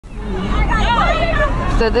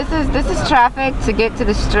So this is traffic to get to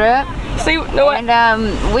the strip. See, no, and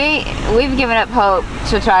we've given up hope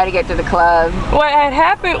to try to get to the club. What had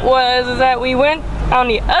happened was that we went on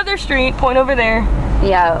the other street, point over there.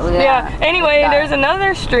 Yeah. Anyway, there's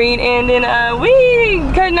another street, and then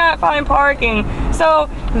we could not find parking. So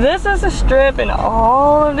this is a strip, and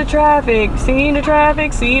all of the traffic. See the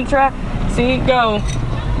traffic. See the traffic. See, go.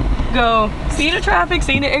 See the traffic.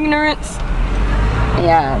 See the ignorance.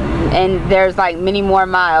 Yeah, and there's like many more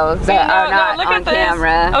miles that are not on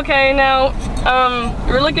camera. Okay, now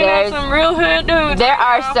we're looking at some real hood dudes. There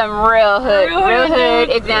are some real hood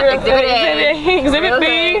exhibit A, exhibit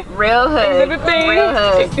B, real hood, exhibit B, real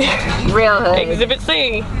hood, real hood, exhibit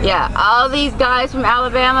C. Yeah, all these guys from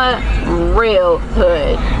Alabama, real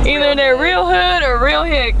hood. Either they're real hood or real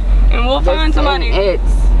hick, and we'll find somebody. It's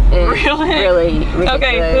really ridiculous.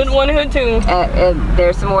 Okay, hood 1, hood 2.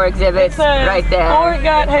 There's some more exhibits right there. Or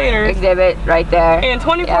got haters. Exhibit right there. And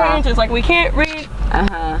 24 inches, like we can't read.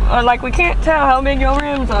 Or like we can't tell how big your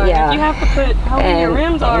rims are. Yeah. If you have to put how big your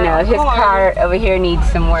rims are. You know, his car over here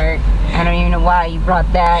needs some work. I don't even know why you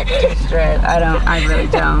brought that to the strip. I really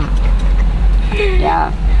don't.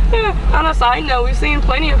 Yeah. On a side note, we've seen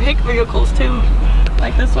plenty of hick vehicles too.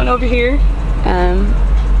 Like this one over here.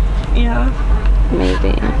 Yeah.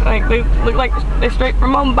 Maybe. Like they look like they're straight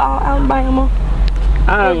from Alabama.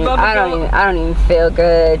 I don't even feel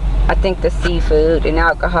good. I think the seafood and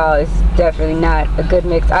alcohol is definitely not a good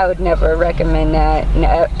mix. I would never recommend that,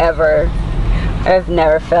 ever. I've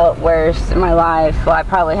never felt worse in my life. Well, I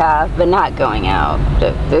probably have, but not going out.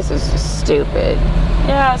 This is just stupid.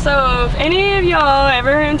 Yeah, so if any of y'all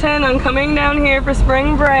ever intend on coming down here for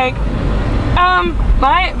spring break,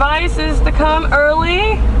 my advice is to come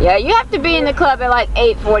early. Yeah, you have to be in the club at like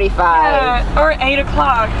 8:45. Yeah, or 8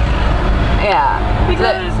 o'clock. Yeah.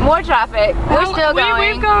 Because more traffic. We're still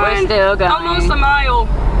going. We're still going. Almost a mile.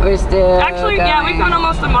 We're still Actually, going. yeah, we've gone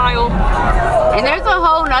almost a mile. And there's a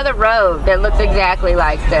whole nother road that looks exactly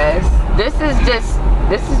like this. This is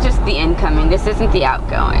just the incoming. This isn't the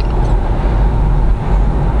outgoing.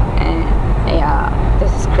 And yeah,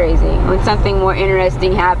 this is crazy. When something more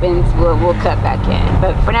interesting happens, we'll cut back in.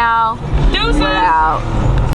 But for now, Deuces. we're out.